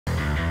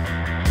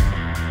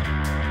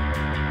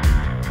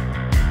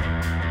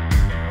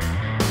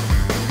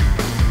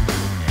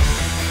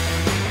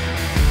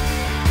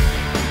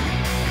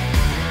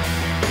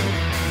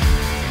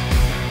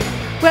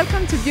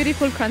Welcome to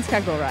beautiful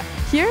Kranjska Gora.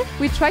 Here,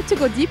 we try to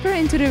go deeper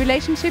into the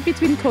relationship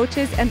between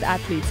coaches and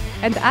athletes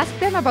and ask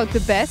them about the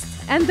best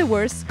and the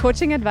worst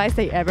coaching advice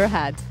they ever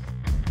had.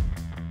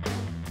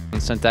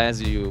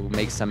 Sometimes you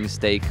make some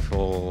mistake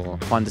for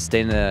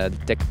understand the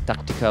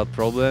tactical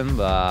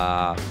problem.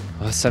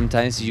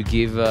 Sometimes you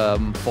give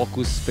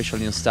focus,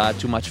 especially in start,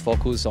 too much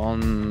focus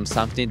on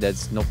something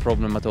that's no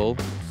problem at all.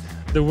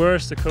 The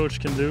worst a coach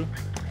can do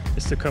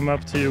is to come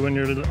up to you when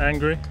you're a little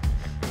angry.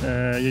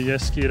 You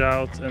just get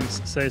out and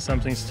say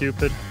something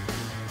stupid.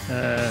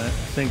 I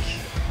think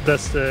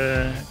that's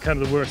the kind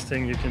of the worst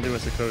thing you can do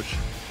as a coach.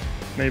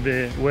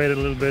 Maybe wait a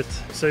little bit,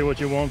 say what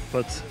you want,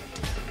 but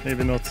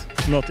maybe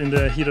not in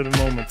the heat of the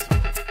moment.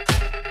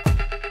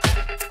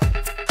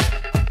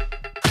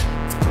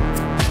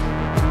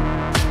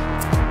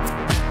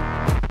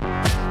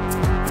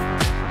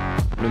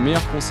 Le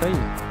meilleur conseil,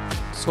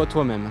 sois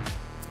toi-même.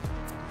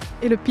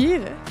 Et le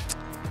pire?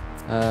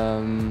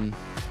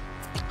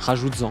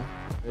 Rajoute-en.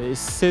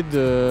 Essaie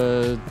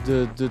de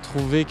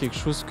trouver quelque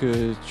chose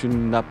que tu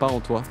n'as pas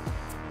en toi.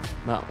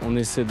 On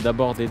essaie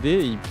d'abord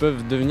d'aider, ils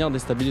peuvent devenir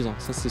déstabilisants,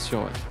 ça c'est sûr.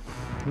 Ouais.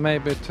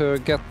 Maybe to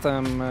get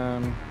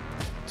them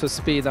to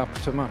speed up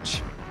too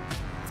much.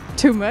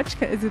 Too much?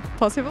 Is it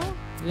possible?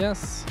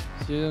 Yes,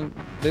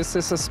 this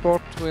is a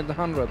sport with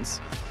hundreds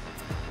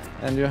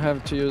and you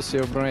have to use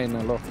your brain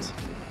a lot.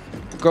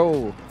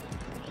 Go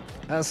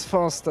as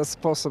fast as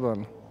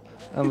possible.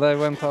 And they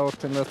went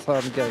out in the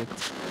third gate.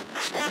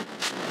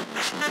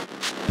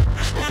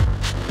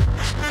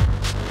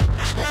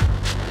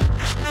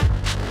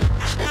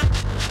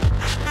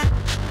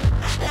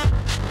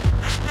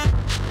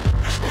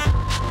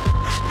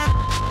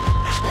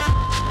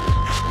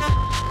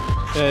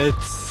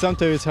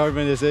 Sometimes it's hard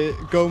when they say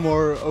go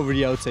more over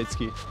the outside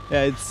ski.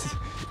 Yeah, it's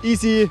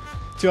easy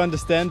to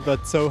understand,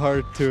 but so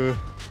hard to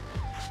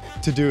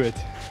do it.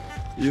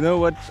 You know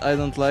what I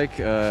don't like?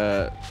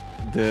 How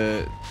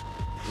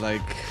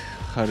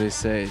do you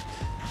say it?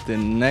 The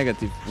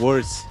negative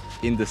words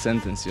in the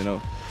sentence, you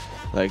know,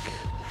 like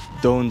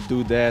don't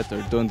do that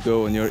or don't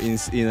go on your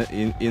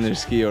inner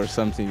ski or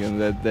something,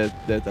 and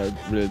that I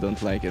really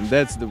don't like, and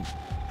that's the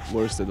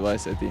worst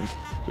advice I think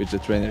which a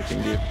trainer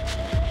can give.